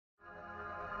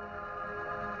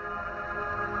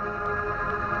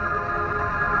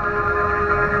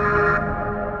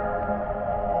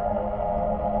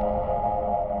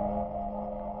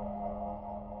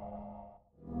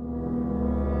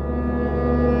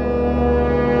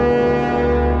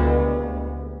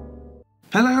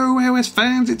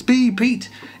it's me, Pete.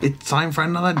 It's time for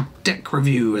another deck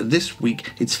review, and this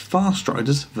week it's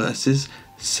Farstriders versus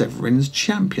Severin's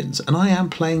Champions, and I am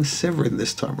playing Severin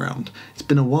this time round. It's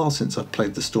been a while since I've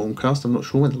played the Stormcast. I'm not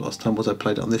sure when the last time was I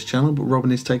played it on this channel, but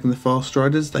Robin is taking the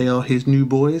Farstriders. They are his new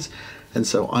boys, and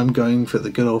so I'm going for the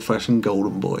good old-fashioned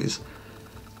golden boys.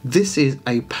 This is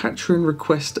a Patreon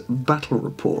request battle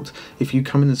report. If you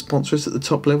come in and sponsor us at the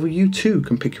top level, you too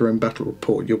can pick your own battle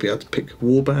report. You'll be able to pick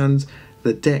warbands,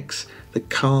 the decks, the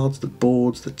cards, the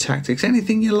boards, the tactics,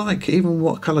 anything you like, even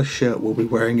what colour shirt we'll be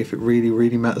wearing if it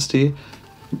really matters to you.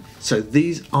 So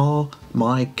these are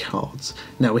my cards.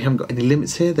 Now, we haven't got any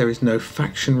limits here. There is no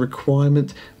faction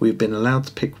requirement. We've been allowed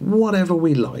to pick whatever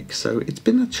we like, so it's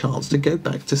been a chance to go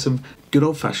back to some good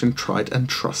old-fashioned tried and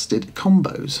trusted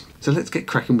combos. So let's get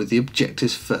cracking with the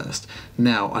objectives first.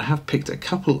 Now, I have picked a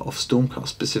couple of Stormcast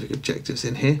specific objectives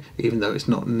in here, even though it's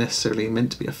not necessarily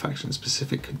meant to be a faction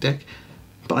specific deck,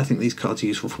 but I think these cards are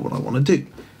useful for what I want to do.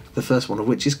 The first one of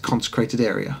which is Consecrated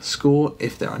Area. Score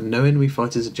if there are no enemy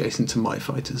fighters adjacent to my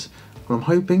fighters. Well, I'm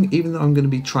hoping, even though I'm going to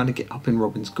be trying to get up in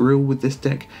Robin's grill with this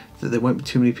deck, that there won't be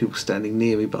too many people standing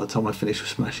near me by the time I finish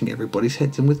smashing everybody's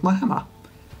heads in with my hammer.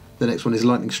 The next one is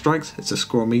Lightning Strikes. It's a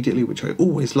score immediately, which I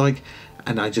always like,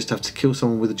 and I just have to kill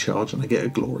someone with a charge and I get a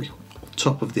glory on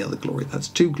top of the other glory. That's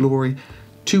 2 glory,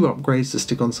 2 upgrades to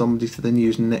stick on somebody to then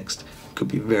use next. Could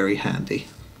be very handy.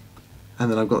 And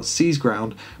then I've got Seize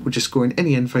Ground, which is scoring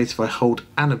any end phase if I hold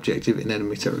an objective in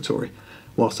enemy territory.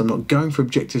 Whilst I'm not going for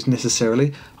objectives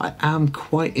necessarily, I am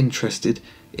quite interested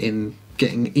in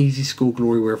getting easy score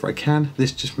glory wherever I can.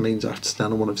 This just means I have to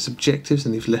stand on one of his objectives,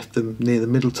 and if you've left them near the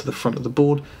middle to the front of the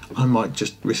board, I might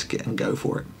just risk it and go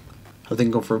for it. I've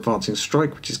then gone for Advancing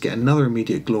Strike, which is get another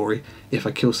immediate glory if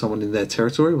I kill someone in their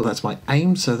territory. Well, that's my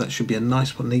aim, so that should be a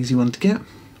nice one, an easy one to get.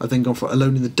 I've then gone for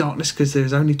Alone in the Darkness because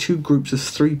there's only 2 groups of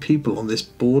 3 people on this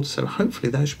board, so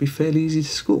hopefully that should be fairly easy to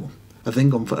score. I've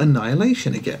then gone for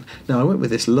Annihilation again. Now, I went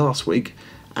with this last week,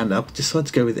 and I've decided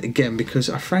to go with it again because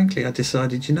frankly I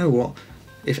decided, you know what,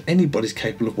 if anybody's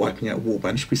capable of wiping out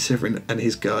Warband, it should be Severin and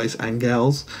his guys and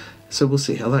gals, so we'll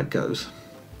see how that goes.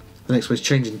 The next one is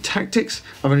Changing Tactics.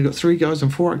 I've only got 3 guys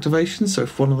and 4 activations, so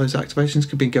if one of those activations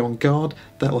could be Go on Guard,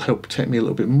 that'll help protect me a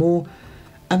little bit more.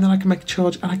 And then I can make a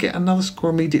charge and I get another score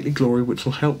immediately glory, which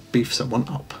will help beef someone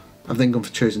up. I've then gone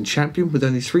for Chosen Champion. With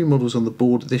only 3 models on the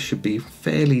board, this should be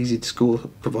fairly easy to score,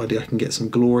 provided I can get some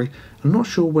glory. I'm not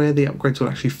sure where the upgrades will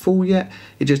actually fall yet,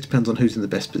 it just depends on who's in the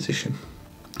best position.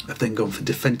 I've then gone for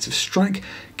Defensive Strike.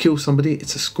 Kill somebody,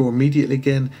 it's a score immediately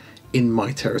again in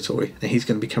my territory. And he's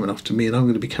going to be coming after me and I'm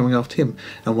going to be coming after him.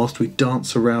 And whilst we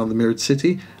dance around the Mirrored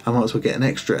City, I might as well get an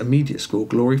extra immediate score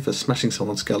glory for smashing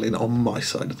someone's skull in on my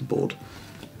side of the board.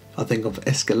 I've then gone for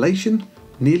Escalation.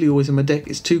 Nearly always in my deck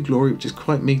is 2 glory, which is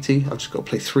quite meaty. I've just got to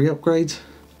play 3 upgrades.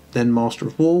 Then Master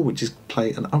of War, which is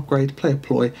play an upgrade, play a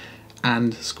ploy,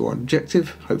 and score an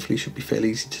objective. Hopefully should be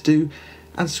fairly easy to do.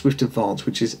 And Swift Advance,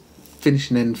 which is finish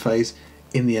an end phase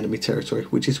in the enemy territory,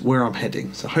 which is where I'm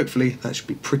heading. So hopefully that should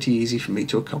be pretty easy for me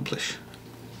to accomplish.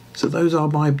 So those are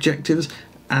my objectives.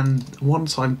 And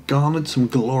once I've garnered some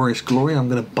glorious glory, I'm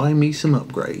going to buy me some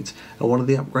upgrades. And one of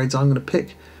the upgrades I'm going to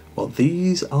pick, well,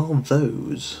 these are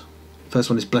those. First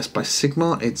one is Blessed by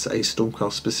Sigmar. It's a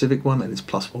Stormcast specific one and it's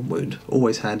 +1 wound.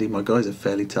 Always handy. My guys are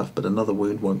fairly tough, but another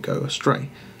wound won't go astray.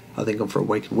 I think I'm for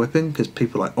Awakened Weapon because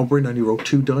people like Oberyn only roll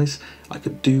 2 dice. I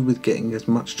could do with getting as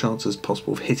much chance as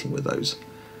possible of hitting with those.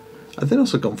 I've then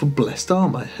also gone for Blessed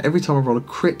Armour. Every time I roll a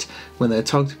crit, when they're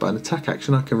targeted by an attack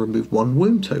action, I can remove 1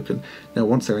 wound token. Now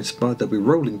once they're inspired, they'll be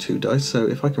rolling 2 dice, so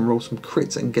if I can roll some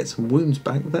crits and get some wounds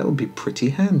back, that would be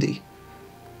pretty handy.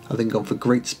 I've then gone for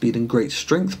Great Speed and Great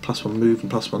Strength, +1 move and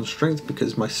 +1 strength,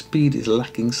 because my speed is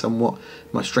lacking somewhat.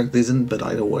 My strength isn't, but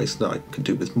I always know I can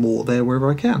do with more there wherever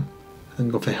I can.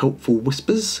 I've gone for Helpful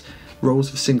Whispers.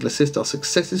 Rolls of single assist are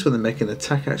successes when they make an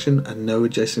attack action and no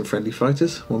adjacent friendly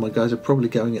fighters. Well, my guys are probably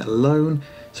going it alone,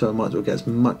 so I might as well get as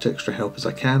much extra help as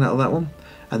I can out of that one.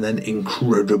 And then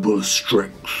Incredible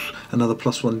Strength. Another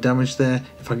 +1 damage there.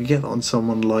 If I could get that on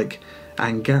someone like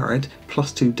Angarad,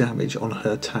 +2 damage on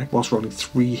her attack whilst rolling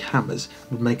 3 hammers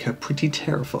would make her pretty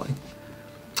terrifying.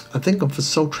 I think I'm for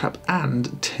Soul Trap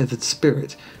and Tethered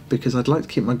Spirit because I'd like to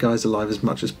keep my guys alive as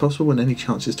much as possible and any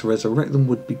chances to resurrect them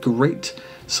would be great.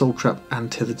 Soul Trap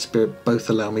and Tethered Spirit both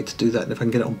allow me to do that, and if I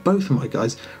can get it on both of my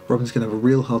guys, Robin's going to have a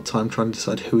real hard time trying to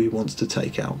decide who he wants to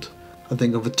take out. I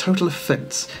think of a Total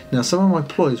Offence. Now some of my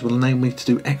ploys will enable me to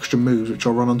do extra moves which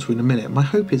I'll run onto in a minute. My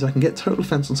hope is I can get Total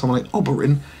Offence on someone like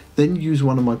Oberyn, then use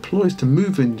one of my ploys to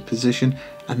move into position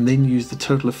and then use the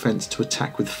Total Offence to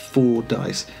attack with 4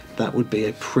 dice. That would be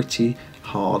a pretty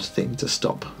hard thing to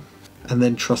stop. And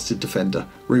then Trusted Defender.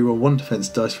 Reroll 1 defense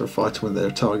dice for a fighter when they're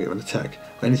a target of an attack.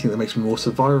 Anything that makes me more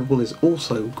survivable is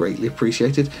also greatly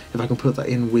appreciated. If I can put that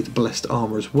in with Blessed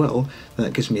Armour as well, then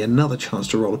that gives me another chance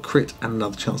to roll a crit and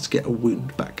another chance to get a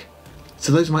wound back.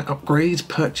 So those are my upgrades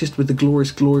purchased with the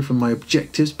glorious glory from my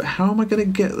objectives, but how am I going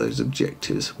to get those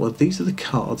objectives? Well, these are the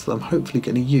cards that I'm hopefully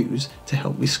going to use to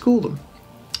help me score them.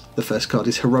 The first card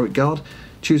is Heroic Guard.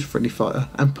 Choose a friendly fighter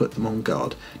and put them on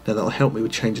guard. Now that'll help me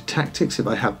with change of tactics. If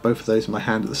I have both of those in my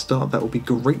hand at the start, that will be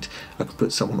great. I can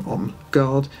put someone on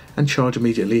guard and charge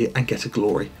immediately and get a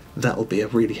glory. That'll be a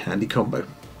really handy combo.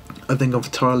 I've then gone for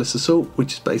Tireless Assault,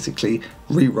 which is basically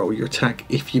re-roll your attack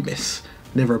if you miss.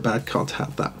 Never a bad card to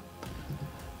have that.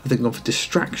 I've then gone for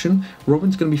Distraction.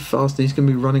 Robin's going to be fast and he's going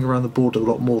to be running around the board a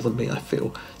lot more than me, I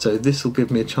feel. So this will give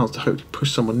me a chance to hopefully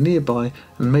push someone nearby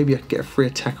and maybe I can get a free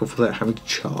attack off without having to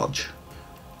charge.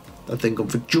 I've then gone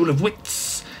for Duel of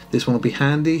Wits. This one will be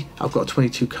handy. I've got a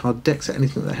 22 card deck, so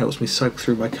anything that helps me soak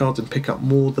through my cards and pick up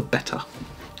more, the better.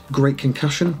 Great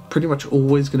Concussion, pretty much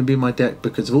always going to be in my deck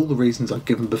because of all the reasons I've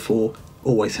given before,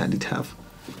 always handy to have.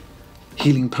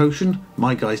 Healing Potion,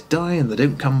 my guys die and they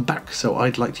don't come back, so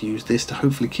I'd like to use this to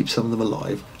hopefully keep some of them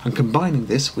alive. I'm combining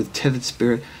this with Tethered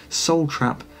Spirit, Soul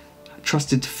Trap,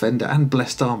 Trusted Defender and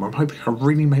Blessed Armour. I'm hoping I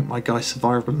really make my guys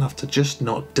survivable enough to just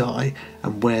not die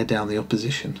and wear down the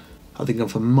opposition. I think I'm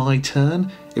for my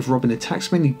turn. If Robin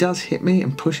attacks me and he does hit me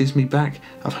and pushes me back,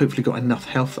 I've hopefully got enough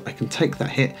health that I can take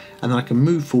that hit and then I can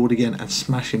move forward again and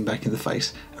smash him back in the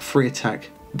face. A free attack,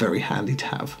 very handy to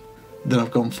have. Then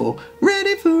I've gone for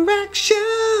Ready for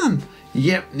Action!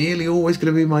 Yep, nearly always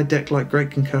going to be my deck like Great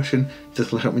Concussion.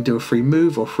 This will help me do a free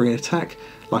move or free attack.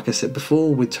 Like I said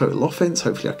before, with Total Offense,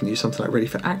 hopefully I can use something like Ready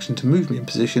for Action to move me in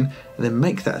position and then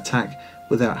make that attack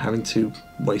without having to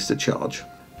waste a charge.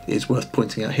 It is worth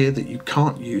pointing out here that you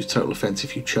can't use Total Offense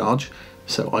if you charge,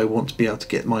 so I want to be able to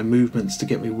get my movements to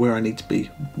get me where I need to be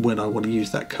when I want to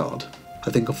use that card.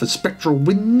 I think off for Spectral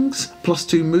Wings,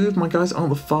 +2 move. My guys aren't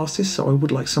the fastest, so I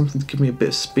would like something to give me a bit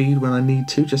of speed when I need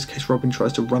to, just in case Robin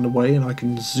tries to run away and I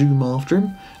can zoom after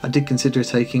him. I did consider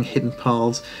taking Hidden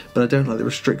Paths, but I don't like the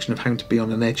restriction of having to be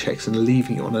on an edge hex and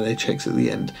leaving it on an edge hex at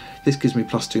the end. This gives me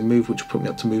 +2 move, which will put me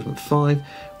up to movement 5,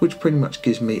 which pretty much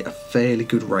gives me a fairly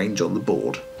good range on the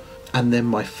board. And then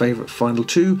my favourite final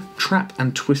two, Trap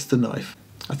and Twist the Knife.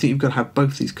 I think you've got to have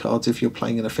both these cards if you're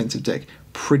playing an offensive deck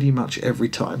pretty much every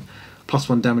time.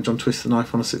 +1 damage on Twist the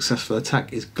Knife on a successful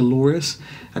attack is glorious,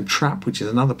 and Trap, which is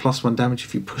another +1 damage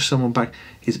if you push someone back,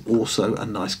 is also a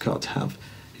nice card to have.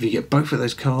 If you get both of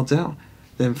those cards out,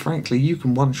 then frankly you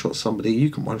can one-shot somebody, you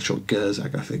can one-shot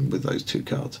Gerzak, I think, with those two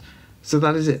cards. So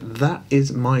that is it, that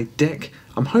is my deck.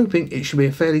 I'm hoping it should be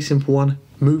a fairly simple one.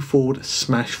 Move forward,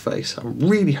 smash face. I'm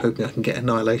really hoping I can get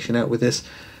Annihilation out with this.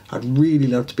 I'd really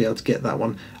love to be able to get that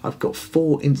one. I've got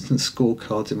 4 instant score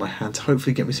cards in my hand to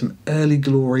hopefully get me some early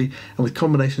glory, and with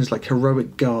combinations like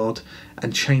Heroic Guard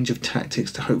and Change of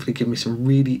Tactics to hopefully give me some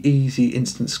really easy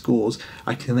instant scores,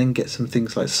 I can then get some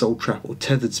things like Soul Trap or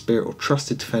Tethered Spirit or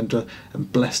Trusted Defender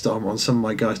and Blessed Armour on some of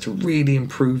my guys to really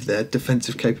improve their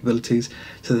defensive capabilities,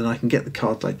 so then I can get the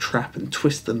cards like Trap and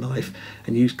Twist the Knife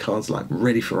and use cards like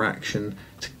Ready for Action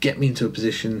to get me into a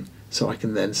position so I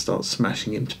can then start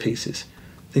smashing him to pieces.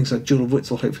 Things like Duel of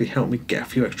Wits will hopefully help me get a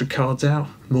few extra cards out.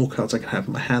 The more cards I can have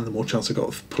in my hand, the more chance I've got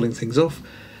of pulling things off.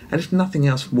 And if nothing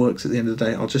else works at the end of the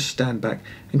day, I'll just stand back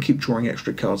and keep drawing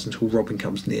extra cards until Robin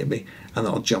comes near me, and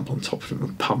then I'll jump on top of him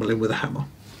and pummel him with a hammer.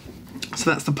 So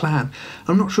that's the plan.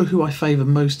 I'm not sure who I favour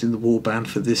most in the warband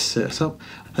for this setup.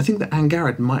 I think that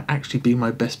Angarad might actually be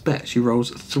my best bet. She rolls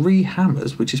 3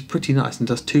 hammers, which is pretty nice and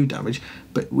does 2 damage,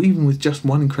 but even with just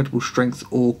 1 incredible strength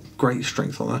or great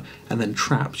strength on her, and then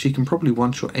Trap, she can probably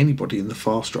one-shot anybody in the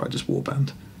Farstriders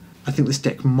warband. I think this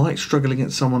deck might struggle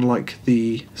against someone like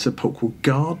the Sepulchral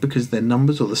Guard because of their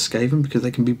numbers, or the Skaven because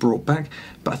they can be brought back,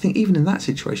 but I think even in that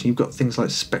situation you've got things like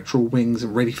Spectral Wings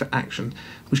and Ready for Action,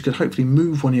 which could hopefully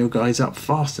move one of your guys up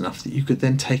fast enough that you could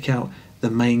then take out the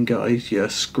main guys, your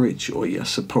Scritch or your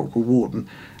Sepulchral Warden,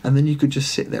 and then you could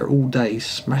just sit there all day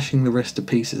smashing the rest to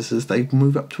pieces as they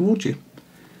move up towards you.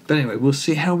 But anyway, we'll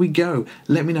see how we go.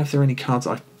 Let me know if there are any cards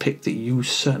I've picked that you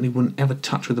certainly wouldn't ever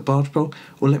touch with a barge pole,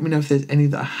 or let me know if there's any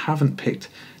that I haven't picked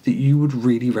that you would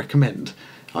really recommend.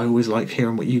 I always like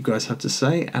hearing what you guys have to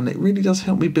say, and it really does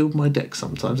help me build my deck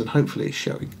sometimes, and hopefully it's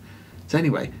showing. So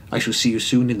anyway, I shall see you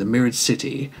soon in the Mirrored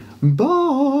City.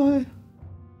 Bye!